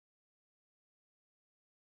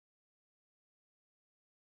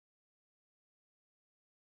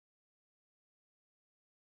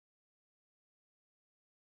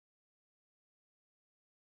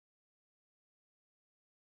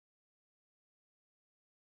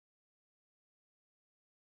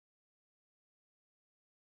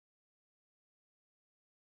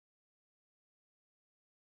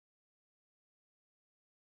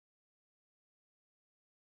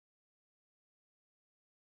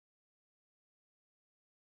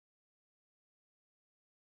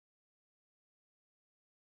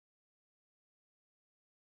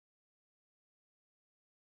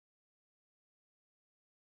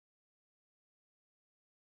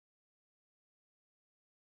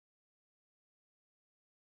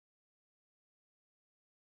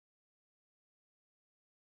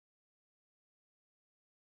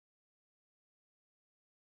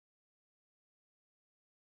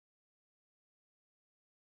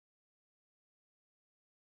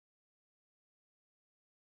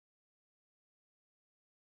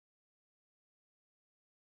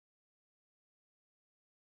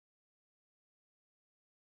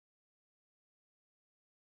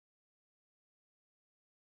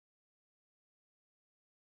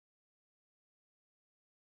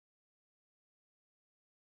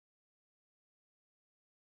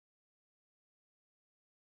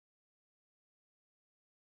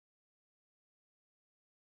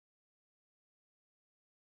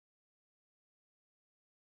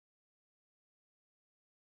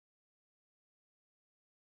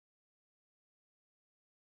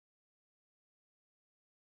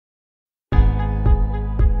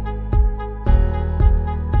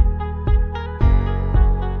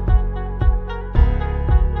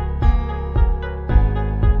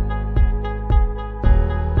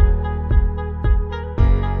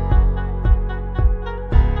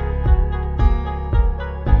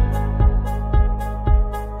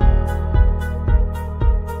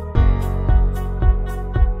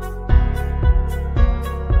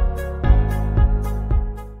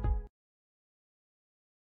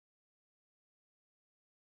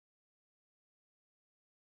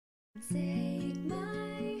Take my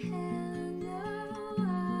hand, oh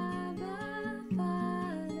Abba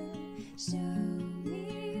Father, show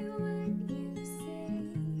me what you say.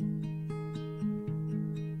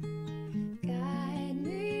 Guide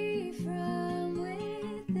me from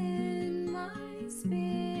within my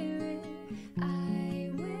spirit, I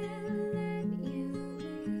will let you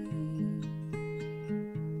lead.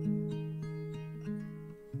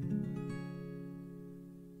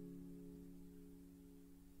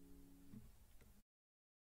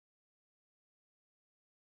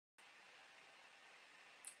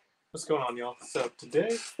 What's going on, y'all? So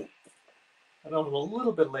today, I know I'm a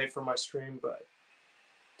little bit late for my stream, but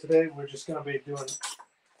today we're just going to be doing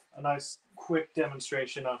a nice quick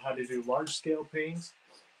demonstration on how to do large scale paintings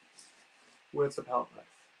with the palette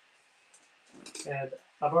knife. And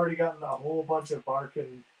I've already gotten a whole bunch of bark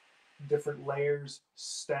and different layers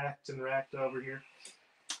stacked and racked over here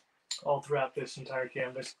all throughout this entire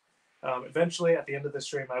canvas. Eventually, at the end of the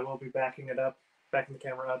stream, I will be backing the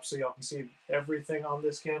camera up so y'all can see everything on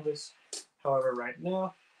this canvas. However, right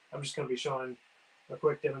now, I'm just going to be showing a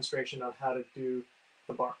quick demonstration on how to do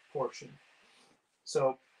the bark portion.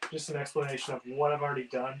 So just an explanation of what I've already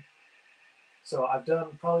done. So I've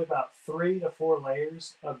done probably about 3 to 4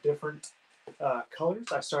 layers of different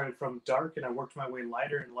colors. I started from dark and I worked my way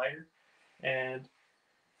lighter and lighter. And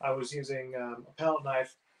I was using a palette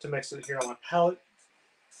knife to mix it here on my palette,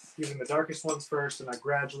 using the darkest ones first, and I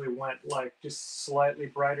gradually went like just slightly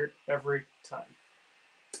brighter every time.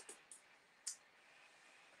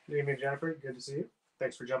 Good evening, Jennifer. Good to see you.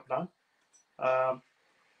 Thanks for jumping on.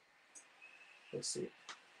 Let's see.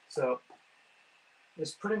 So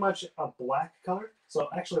it's pretty much a black color. So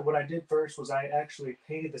actually what I did first was I actually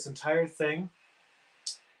painted this entire thing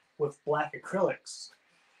with black acrylics.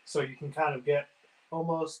 So you can kind of get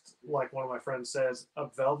almost, like one of my friends says, a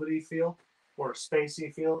velvety feel or a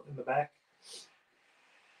spacey feel in the back.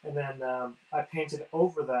 And then I painted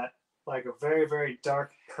over that like a very, very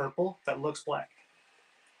dark purple that looks black.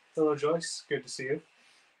 Hello, Joyce. Good to see you.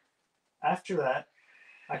 After that,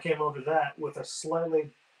 I came over that with a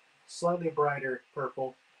slightly brighter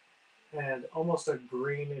purple and almost a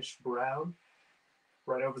greenish brown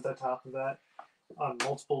right over the top of that on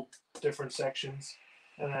multiple different sections.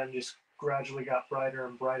 And then just gradually got brighter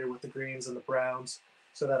and brighter with the greens and the browns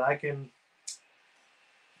so that I can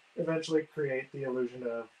eventually create the illusion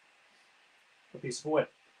of a piece of wood.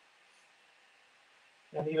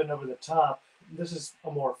 And even over the top, this is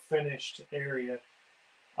a more finished area.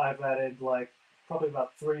 I've added like probably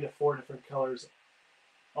about 3 to 4 different colors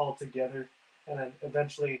all together. And then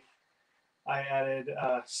eventually I added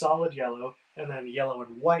solid yellow and then yellow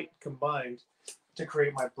and white combined to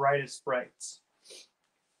create my brightest brights.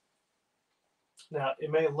 Now,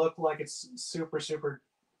 it may look like it's super, super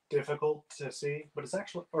difficult to see, but it's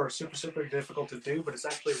actually, or super, super difficult to do, but it's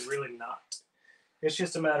actually really not. It's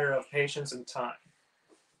just a matter of patience and time.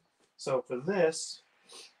 So for this,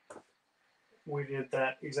 we did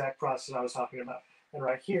that exact process I was talking about. And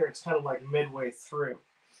right here, it's kind of like midway through.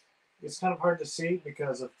 It's kind of hard to see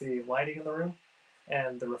because of the lighting in the room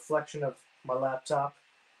and the reflection of my laptop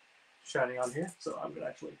shining on here. So I'm going to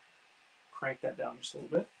actually crank that down just a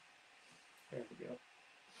little bit. There we go.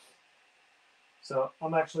 So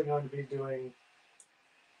I'm actually going to be doing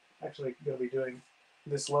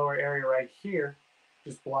this lower area right here,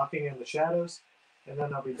 just blocking in the shadows, and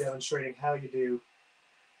then I'll be demonstrating how you do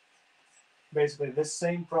basically this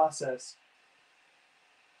same process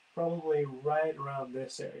probably right around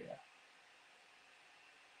this area.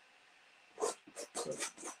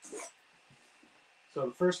 So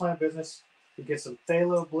the first line of business, you get some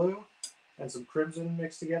phthalo blue and some crimson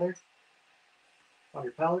mixed together on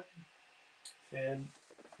your palette. And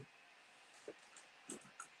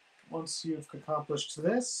once you've accomplished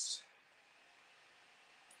this,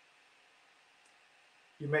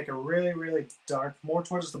 you make a really, really dark, more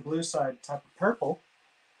towards the blue side type of purple,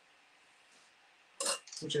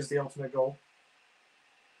 which is the ultimate goal.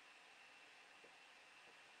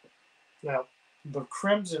 Now, the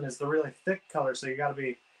crimson is the really thick color, so you got to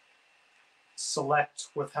be select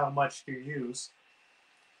with how much you use.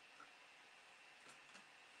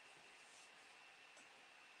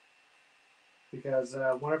 Because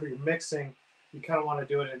whenever you're mixing, you kind of want to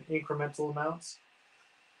do it in incremental amounts.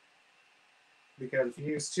 Because if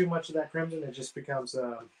you use too much of that crimson, it just becomes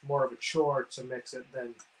more of a chore to mix it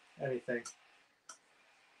than anything.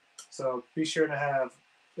 So be sure to have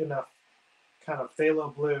enough kind of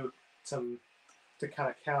phthalo blue to kind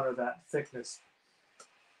of counter that thickness.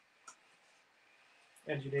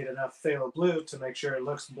 And you need enough phthalo blue to make sure it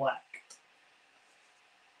looks black.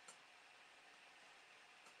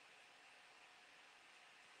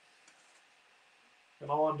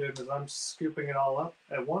 all I'm doing is I'm scooping it all up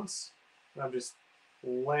at once, and I'm just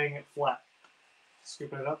laying it flat.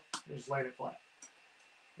 Scooping it up and just laying it flat.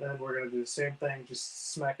 And we're going to do the same thing,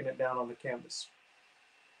 just smacking it down on the canvas.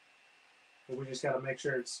 But we just got to make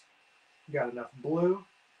sure it's got enough blue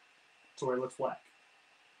to where it looks black,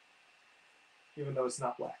 even though it's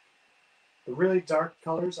not black. The really dark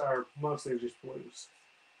colors are mostly just blues.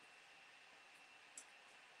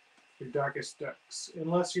 Your darkest darks,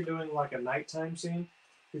 unless you're doing like a nighttime scene,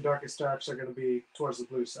 your darkest darks are going to be towards the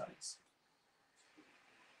blue sides.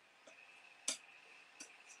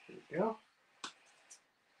 There we go.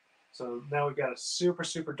 So now we've got a super,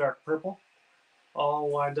 super dark purple, all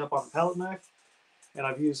lined up on the palette knife. And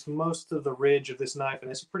I've used most of the ridge of this knife, and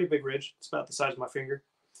it's a pretty big ridge. It's about the size of my finger.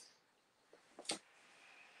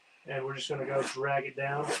 And we're just going to go drag it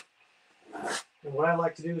down. And what I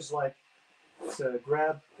like to do is to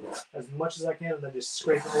grab as much as I can and then just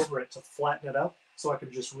scrape over it to flatten it up so I can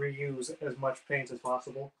just reuse as much paint as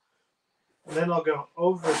possible. And then I'll go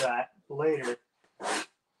over that later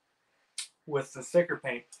with the thicker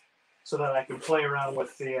paint so that I can play around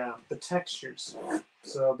with the textures.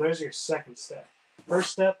 So there's your second step.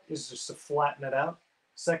 First step is just to flatten it out.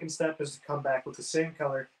 Second step is to come back with the same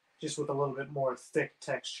color, just with a little bit more thick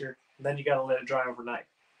texture. And then you got to let it dry overnight.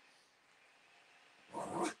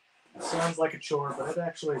 It sounds like a chore, but it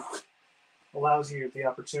actually allows you the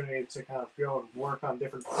opportunity to kind of go and work on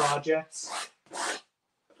different projects.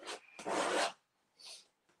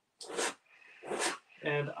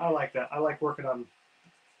 And I like that. I like working on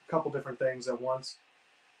a couple different things at once,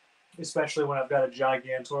 especially when I've got a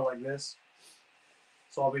gigantor like this.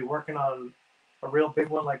 So I'll be working on a real big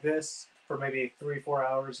one like this for maybe 3-4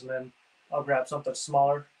 hours, and then I'll grab something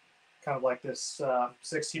smaller, kind of like this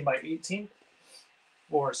 16 by 18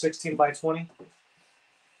 or 16 by 20.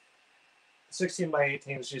 16 by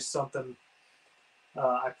 18 is just something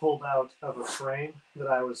I pulled out of a frame that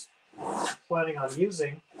I was planning on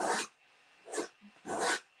using,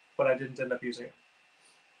 but I didn't end up using it.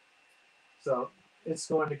 So it's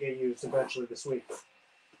going to get used eventually this week.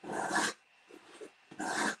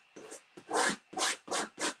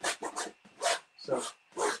 So,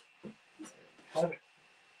 have it.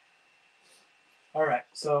 All right,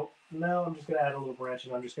 so now I'm just going to add a little branch,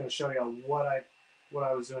 and I'm just going to show you what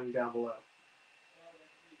I was doing down below.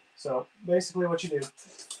 So basically what you do,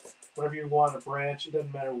 whenever you want a branch, it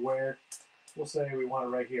doesn't matter where. We'll say we want it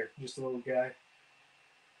right here, just a little guy.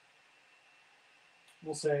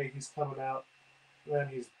 We'll say he's coming out, then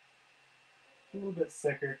he's a little bit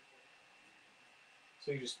thicker.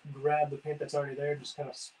 So you just grab the paint that's already there, just kind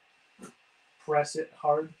of press it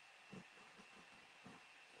hard.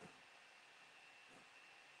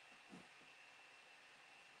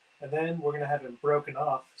 And then we're going to have him broken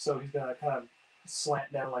off, so he's going to kind of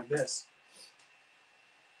slant down like this.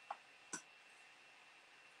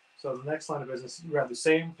 So the next line of business, you grab the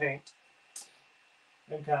same paint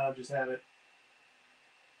and kind of just have it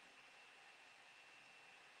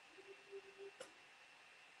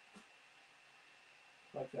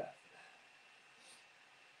like that.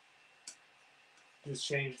 Just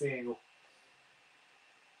change the angle.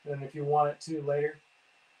 And if you want it to later,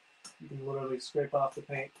 you can literally scrape off the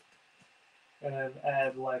paint and then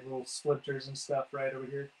add like little splinters and stuff right over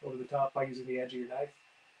here, over the top, by using the edge of your knife.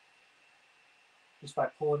 Just by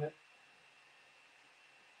pulling it.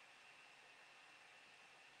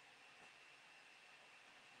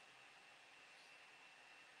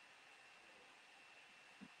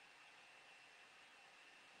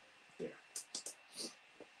 There.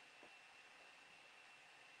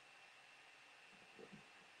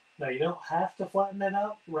 Now you don't have to flatten it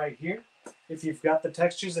out right here. If you've got the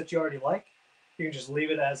textures that you already like, you can just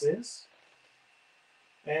leave it as is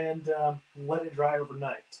and let it dry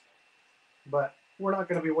overnight. But we're not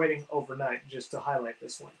going to be waiting overnight just to highlight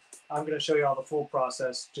this one. I'm going to show you all the full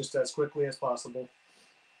process just as quickly as possible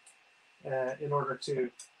in order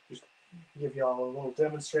to just give you all a little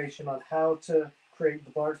demonstration on how to create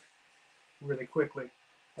the bark really quickly.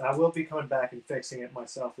 And I will be coming back and fixing it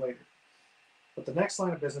myself later. But the next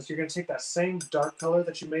line of business, you're going to take that same dark color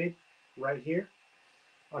that you made right here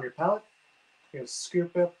on your palette. You're going to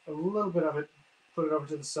scoop up a little bit of it, put it over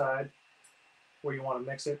to the side where you want to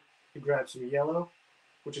mix it. You grab some yellow,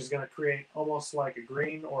 which is going to create almost like a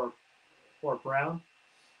green or brown.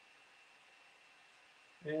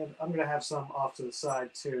 And I'm going to have some off to the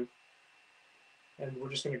side too. And we're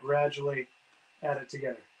just going to gradually add it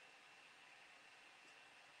together.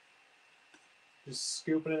 Just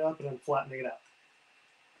scooping it up and then flattening it out.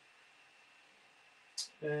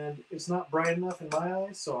 And it's not bright enough in my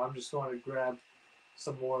eyes, so I'm just going to grab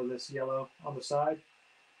some more of this yellow on the side.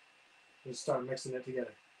 and start mixing it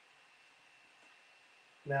together.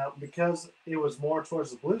 Now, because it was more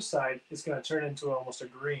towards the blue side, it's going to turn into almost a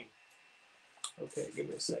green. Okay, give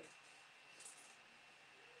me a sec.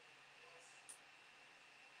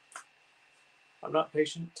 I'm not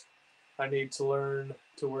patient. I need to learn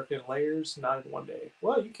to work in layers, not in one day.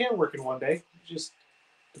 Well, you can work in one day. It just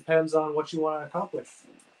depends on what you want to accomplish.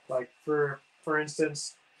 Like for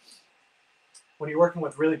instance, when you're working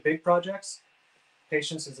with really big projects,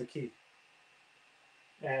 patience is the key.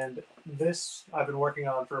 And this I've been working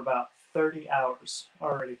on for about 30 hours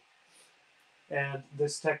already. And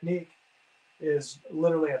this technique is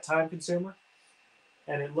literally a time consumer,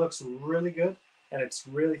 and it looks really good, and it's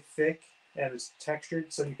really thick, and it's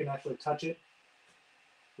textured so you can actually touch it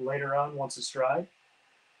later on once it's dried.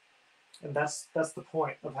 And that's the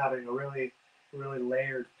point of having a really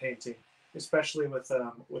layered painting, especially with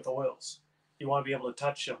oils. You want to be able to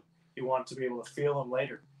touch them. You want to be able to feel them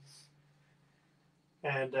later.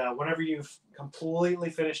 And whenever you've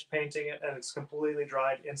completely finished painting it and it's completely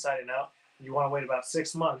dried inside and out, you want to wait about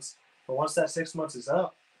 6 months. But once that 6 months is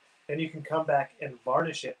up, then you can come back and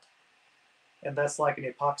varnish it. And that's like an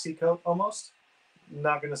epoxy coat almost. I'm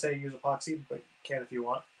not going to say use epoxy, but you can if you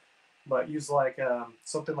want. But use like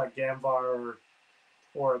something like Gamvar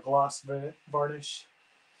or a gloss varnish,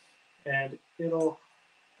 and it'll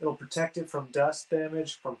protect it from dust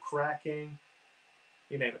damage, from cracking,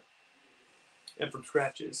 you name it, and from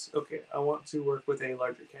scratches. Okay, I want to work with a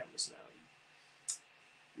larger canvas now.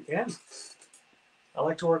 You can. I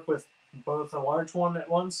like to work with both a large one at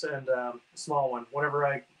once and a small one. Whenever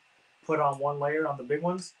I put on one layer on the big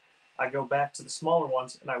ones, I go back to the smaller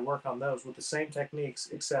ones and I work on those with the same techniques,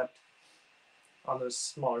 except on the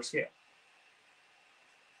smaller scale.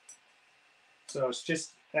 So it's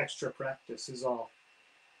just extra practice is all.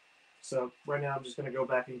 So right now I'm just going to go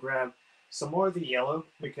back and grab some more of the yellow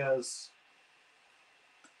because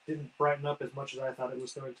it didn't brighten up as much as I thought it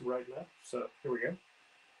was going to brighten up. So here we go.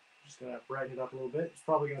 Just going to brighten it up a little bit. It's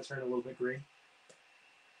probably going to turn a little bit green.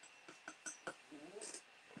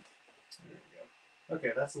 There we go.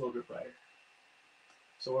 Okay, that's a little bit brighter.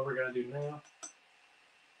 So what we're going to do now,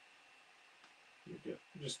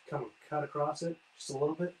 just come and cut across it just a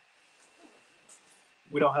little bit.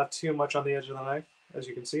 We don't have too much on the edge of the knife, as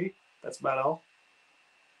you can see. That's about all.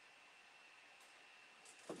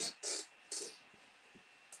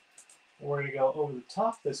 We're going to go over the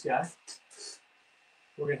top of this guy.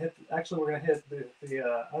 We're going to hit, actually we're going to hit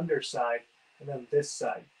the underside and then this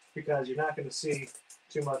side, because you're not going to see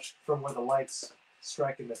too much from where the light's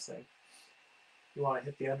striking this thing. You want to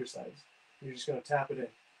hit the undersides. You're just going to tap it in.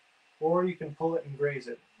 Or you can pull it and graze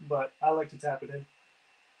it, but I like to tap it in,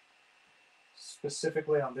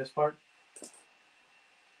 specifically on this part.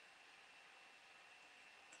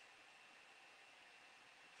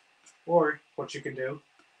 Or what you can do,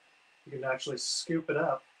 you can actually scoop it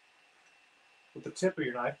up with the tip of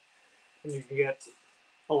your knife, and you can get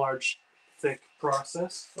a large thick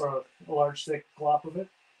process, or a large thick glop of it,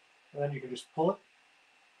 and then you can just pull it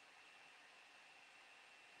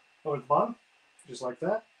over the bottom, just like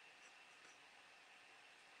that.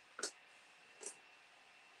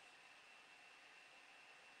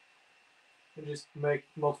 And just make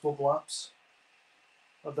multiple glops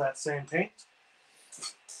of that same paint.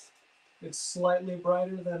 It's slightly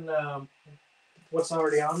brighter than what's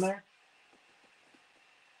already on there.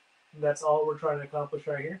 That's all we're trying to accomplish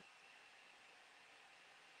right here.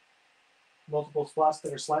 Multiple spots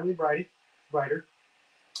that are slightly brighter.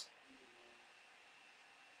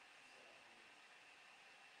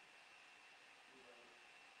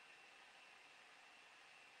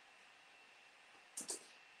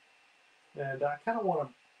 And I kind of want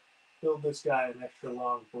to build this guy an extra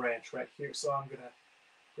long branch right here, so I'm going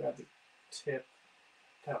to grab the tip,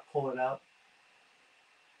 kind of pull it out.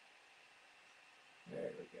 There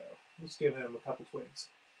we go. Let's give him a couple twigs.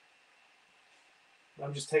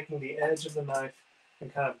 I'm just taking the edge of the knife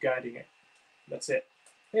and kind of guiding it. That's it.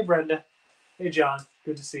 Hey Brenda. Hey John.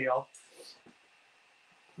 Good to see y'all.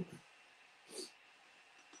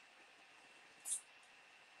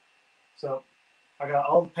 So I got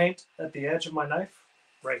all the paint at the edge of my knife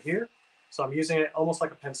right here. So I'm using it almost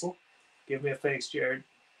like a pencil. Give me a face, Jared.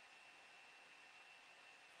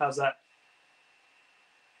 How's that?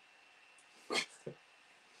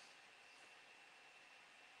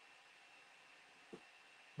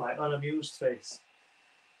 My unamused face.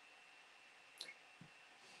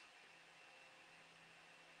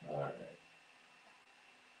 All right.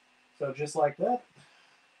 So just like that.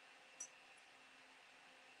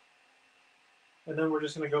 And then we're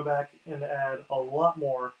just going to go back and add a lot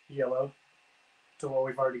more yellow to what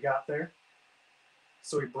we've already got there.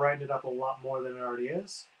 so we brighten it up a lot more than it already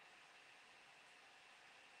is.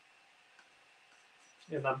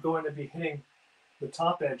 And I'm going to be hitting the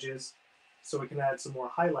top edges so we can add some more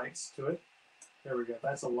highlights to it. There we go,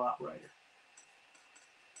 that's a lot brighter.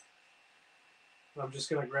 And I'm just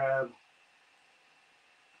going to grab,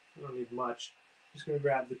 I don't need much, I'm just going to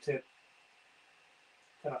grab the tip,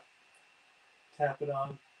 kind of tap it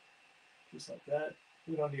on, just like that.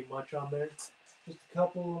 We don't need much on there, just a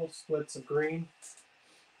couple little splits of green.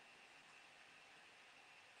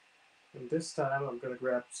 And this time I'm going to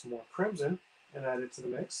grab some more crimson and add it to the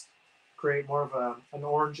mix. Create more of an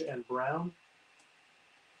orange and brown.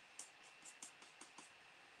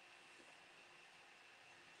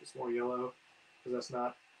 Just more yellow, because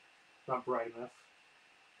that's not bright enough.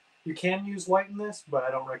 You can use white in this, but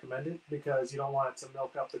I don't recommend it because you don't want it to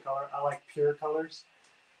milk up the color. I like pure colors.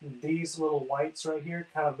 These little whites right here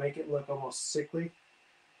kind of make it look almost sickly.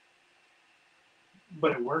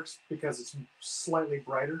 But it works because it's slightly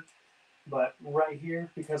brighter. But right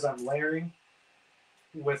here, because I'm layering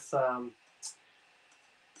with the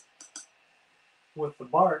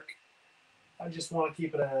bark, I just want to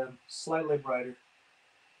keep it slightly brighter.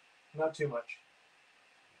 Not too much.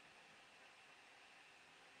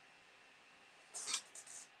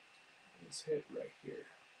 Let's hit right here,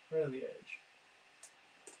 right on the edge.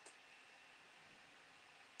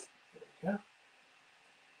 There we go.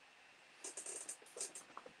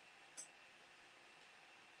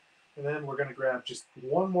 And then we're going to grab just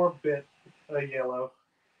one more bit of yellow.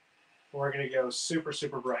 We're going to go super,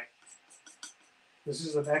 super bright. This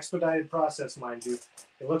is an expedited process, mind you.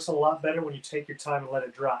 It looks a lot better when you take your time and let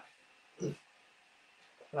it dry. And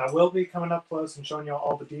I will be coming up close and showing you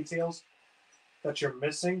all the details that you're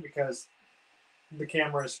missing because the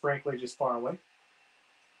camera is frankly just far away.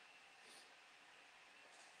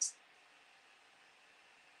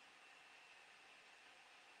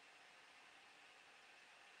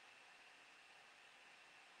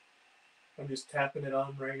 I'm just tapping it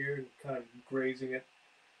on right here and kind of grazing it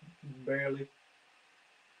barely.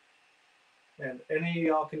 And any of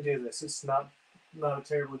y'all can do this. It's not a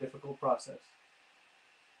terribly difficult process.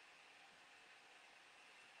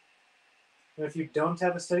 And if you don't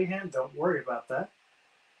have a steady hand, don't worry about that,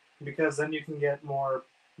 because then you can get more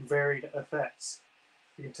varied effects.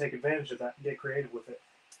 You can take advantage of that and get creative with it.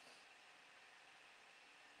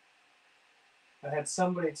 I had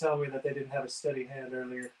somebody tell me that they didn't have a steady hand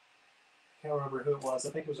earlier. I can't remember who it was. I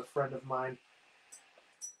think it was a friend of mine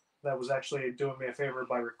that was actually doing me a favor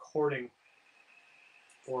by recording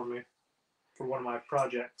for me for one of my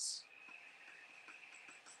projects.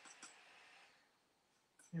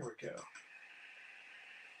 Here we go.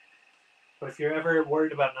 But if you're ever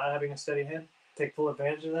worried about not having a steady hand, take full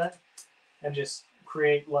advantage of that and just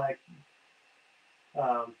create like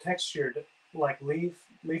textured, like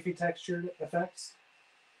leafy textured effects.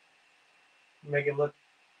 Make it look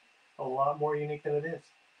a lot more unique than it is,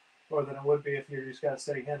 or than it would be if you just got a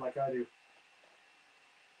steady hand like I do.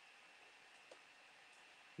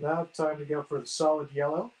 Now it's time to go for the solid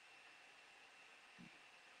yellow.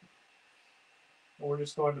 And we're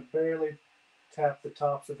just going to barely tap the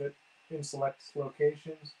tops of it in select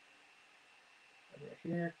locations. And right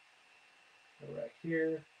here, and right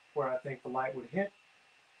here, where I think the light would hit.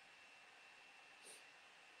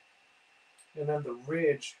 And then the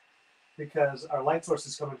ridge, because our light source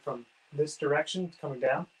is coming from this direction, it's coming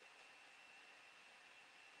down.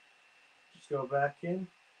 Just go back in,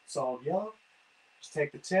 solid yellow. Just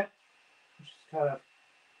take the tip, just kind of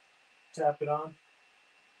tap it on.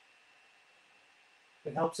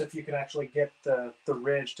 It helps if you can actually get the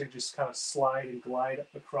ridge to just kind of slide and glide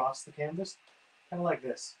across the canvas, kind of like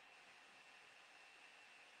this.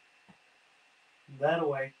 That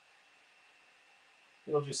way,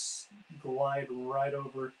 it'll just glide right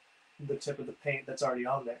over the tip of the paint that's already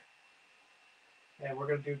on there. And we're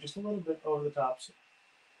going to do just a little bit over the tops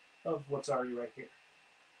of what's already right here.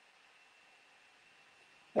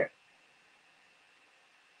 There.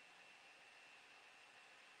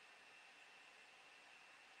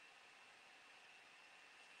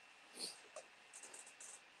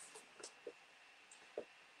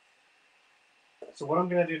 So what I'm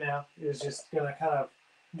going to do now is just going to kind of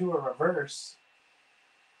do a reverse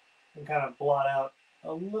and kind of blot out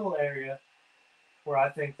a little area where I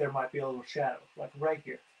think there might be a little shadow, like right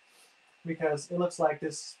here. Because it looks like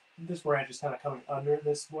this branch is kind of coming under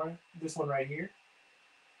this one right here.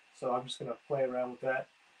 So I'm just going to play around with that.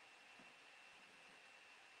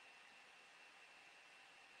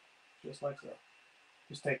 Just like so.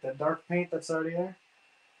 Just take that dark paint that's already there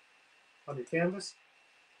on your canvas.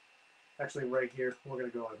 Actually right here, we're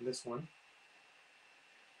going to go on this one.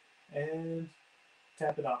 And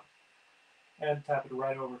tap it on, and tap it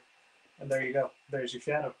right over. And there you go. There's your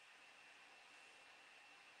shadow.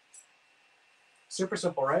 Super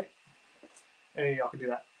simple, right? Any of y'all can do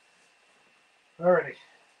that. Alrighty.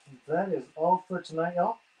 That is all for tonight,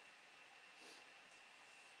 y'all.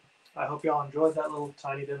 I hope y'all enjoyed that little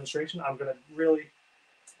tiny demonstration. I'm going to really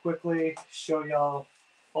quickly show y'all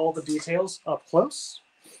all the details up close.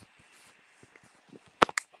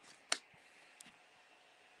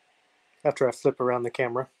 After I flip around the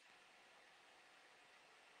camera.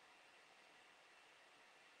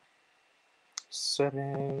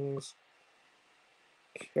 Settings.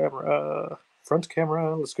 Camera. Front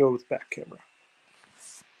camera. Let's go with back camera.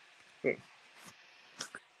 Okay.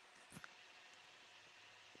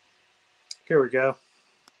 Here we go.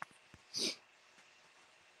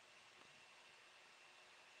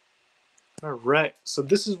 All right, so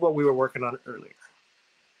this is what we were working on earlier.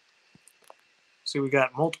 So we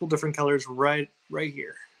got multiple different colors right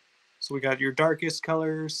here. So we got your darkest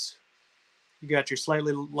colors. You got your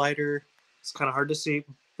slightly lighter. It's kind of hard to see,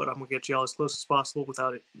 but I'm gonna get you all as close as possible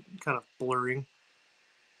without it kind of blurring.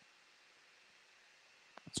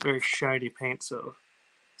 It's very shiny paint, so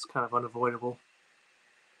it's kind of unavoidable.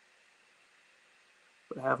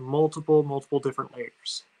 But I have multiple different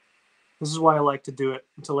layers. This is why I like to do it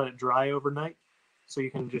to let it dry overnight, so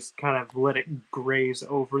you can just kind of let it graze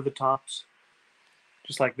over the tops,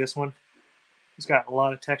 just like this one. It's got a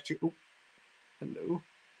lot of texture. Ooh, hello.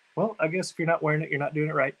 Well, I guess if you're not wearing it, you're not doing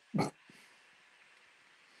it right.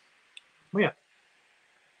 Well, yeah.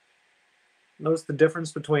 Notice the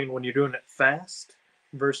difference between when you're doing it fast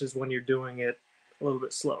versus when you're doing it a little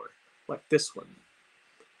bit slower, like this one.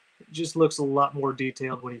 It just looks a lot more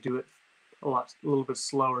detailed when you do it a little bit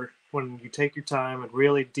slower, when you take your time and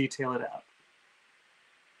really detail it out.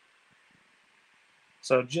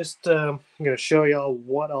 So just I'm going to show y'all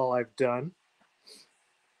what all I've done.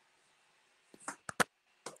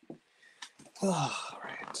 All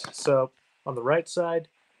right, so on the right side,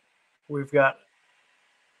 we've got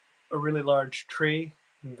a really large tree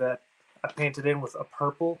that I painted in with a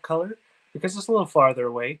purple color because it's a little farther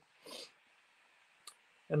away.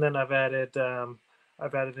 And then I've added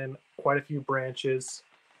in quite a few branches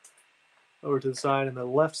over to the side. And the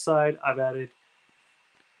left side, I've added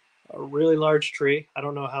a really large tree. I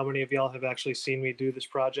don't know how many of y'all have actually seen me do this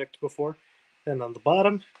project before. And on the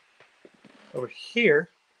bottom, over here,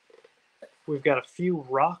 we've got a few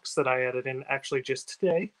rocks that I added in actually just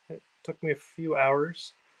today. It took me a few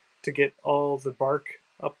hours to get all the bark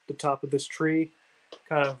up the top of this tree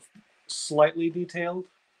kind of slightly detailed.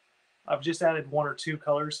 I've just added 1 or 2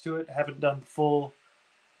 colors to it. I haven't done the full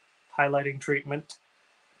highlighting treatment.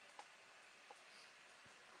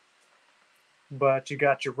 But you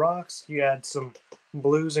got your rocks, you add some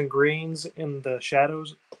blues and greens in the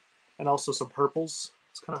shadows, and also some purples.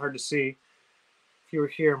 It's kind of hard to see. If you were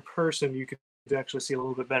here in person, you could actually see a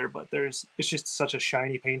little bit better, but it's just such a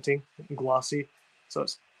shiny painting and glossy, so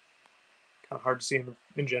it's kind of hard to see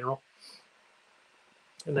in general.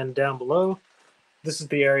 And then down below, this is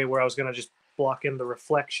the area where I was going to just block in the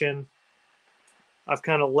reflection. I've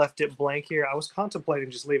kind of left it blank here. I was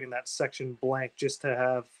contemplating just leaving that section blank just to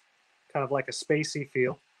have kind of like a spacey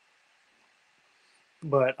feel.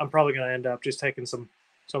 But I'm probably going to end up just taking some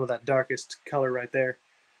of that darkest color right there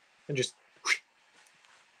and just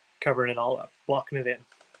covering it all up, blocking it in.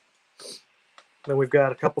 Then we've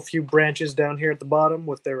got a few branches down here at the bottom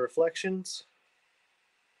with their reflections.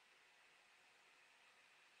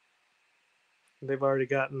 They've already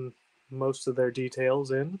gotten most of their details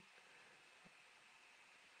in.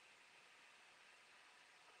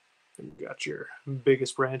 You've got your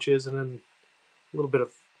biggest branches, and then a little bit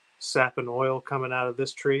of sap and oil coming out of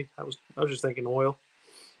this tree. I was just thinking oil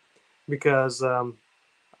because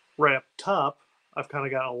right up top, I've kind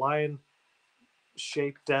of got a line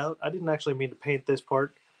shaped out. I didn't actually mean to paint this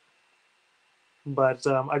part, but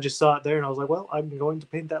I just saw it there, and I was like, well, I'm going to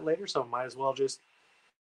paint that later, so I might as well just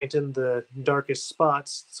paint in the darkest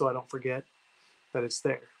spots so I don't forget that it's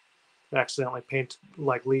there. I accidentally paint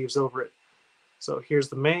like leaves over it. So here's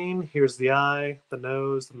the mane, here's the eye, the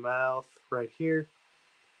nose, the mouth right here,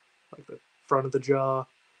 like the front of the jaw,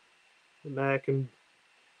 the neck, and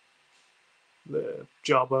the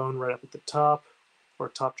jawbone right up at the top, or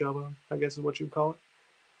top jawbone, I guess is what you'd call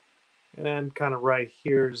it. And kind of right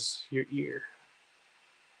here's your ear.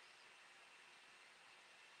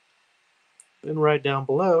 Then right down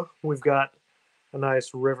below, we've got a nice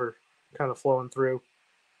river kind of flowing through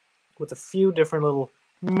with a few different little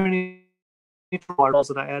mini waterfalls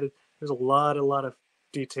that I added. There's a lot of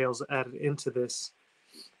details added into this,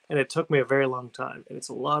 and it took me a very long time, and it's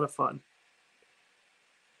a lot of fun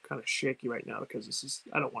kind of shaky right now because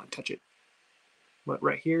I don't want to touch it. But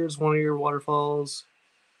right here is one of your waterfalls.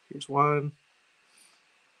 Here's one.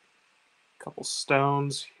 A couple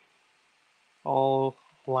stones, all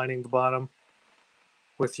lining the bottom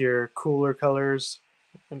with your cooler colors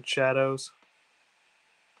and shadows.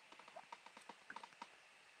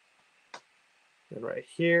 And right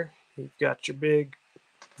here, you've got your big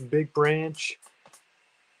branch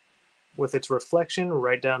with its reflection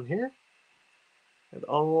right down here. And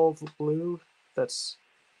all the blue that's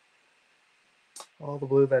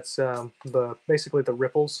the basically the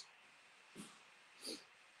ripples.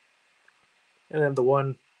 And then the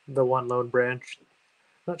one lone branch.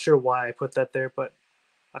 Not sure why I put that there, but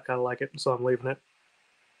I kind of like it, so I'm leaving it.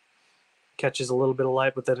 Catches a little bit of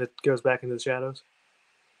light, but then it goes back into the shadows.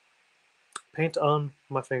 Paint on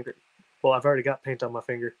my finger. Well, I've already got paint on my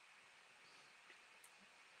finger.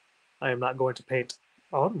 I am not going to paint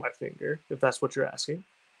on my finger, if that's what you're asking.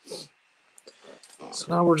 So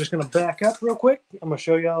now we're just going to back up real quick. I'm going to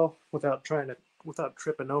show y'all without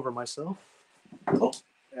tripping over myself. Oh,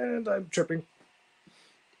 and I'm tripping.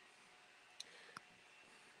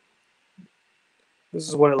 This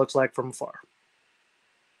is what it looks like from afar.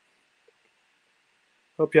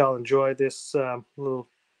 Hope y'all enjoy this little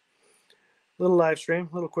live stream,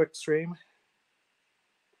 little quick stream.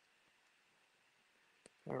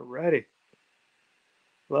 Alrighty.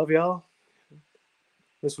 Love y'all.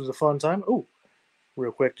 This was a fun time. Oh,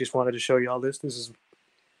 real quick, just wanted to show y'all this. This is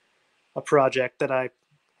a project that I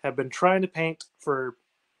have been trying to paint for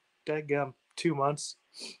 2 months.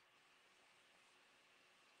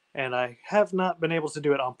 And I have not been able to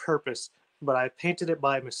do it on purpose, but I painted it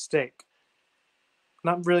by mistake.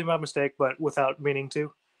 Not really by mistake, but without meaning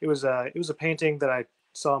to. It was a painting that I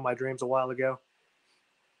saw in my dreams a while ago,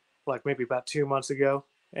 like maybe about 2 months ago,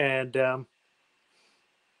 and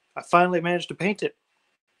I finally managed to paint it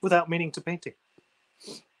without meaning to paint it.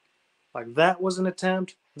 Like, that was an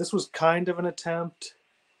attempt. This was kind of an attempt,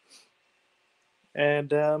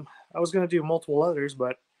 and I was going to do multiple others,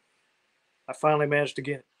 but I finally managed to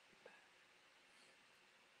get it.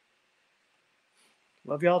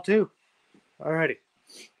 Love y'all too. Alrighty.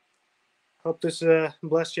 Hope this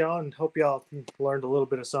blessed y'all, and hope y'all learned a little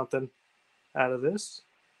bit of something out of this.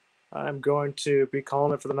 I'm going to be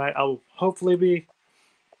calling it for the night. I'll hopefully be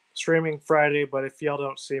streaming Friday, but if y'all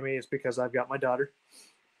don't see me, it's because I've got my daughter.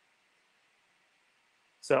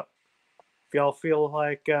 So if y'all feel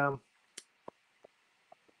like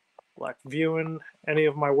viewing any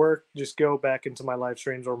of my work, just go back into my live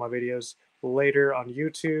streams or my videos later on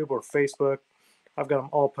YouTube or Facebook. I've got them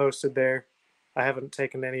all posted there. I haven't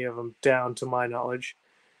taken any of them down to my knowledge.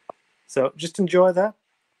 So just enjoy that.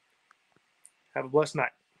 Have a blessed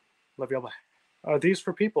night. Love y'all. Bye. Are these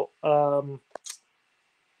for people? Let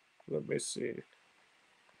me see.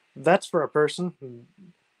 That's for a person.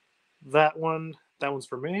 That one's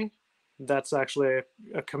for me. That's actually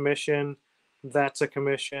a commission. That's a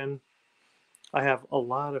commission. I have a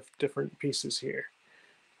lot of different pieces here.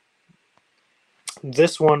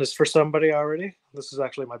 This one is for somebody already. This is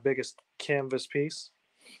actually my biggest canvas piece.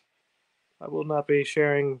 I will not be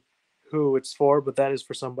sharing who it's for, but that is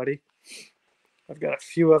for somebody. I've got a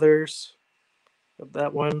few others of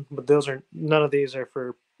that one, but none of these are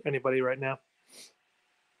for anybody right now.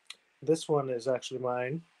 This one is actually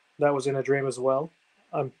mine. That was in a dream as well.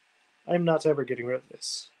 I'm not ever getting rid of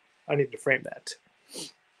this. I need to frame that.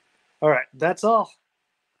 All right, that's all.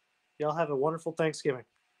 Y'all have a wonderful Thanksgiving.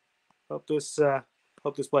 Hope this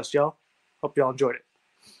blessed y'all. Hope y'all enjoyed it.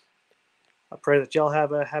 I pray that y'all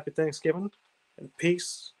have a happy Thanksgiving and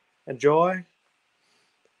peace and joy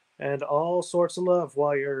and all sorts of love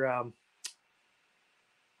while you're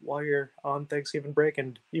on Thanksgiving break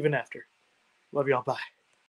and even after. Love y'all. Bye.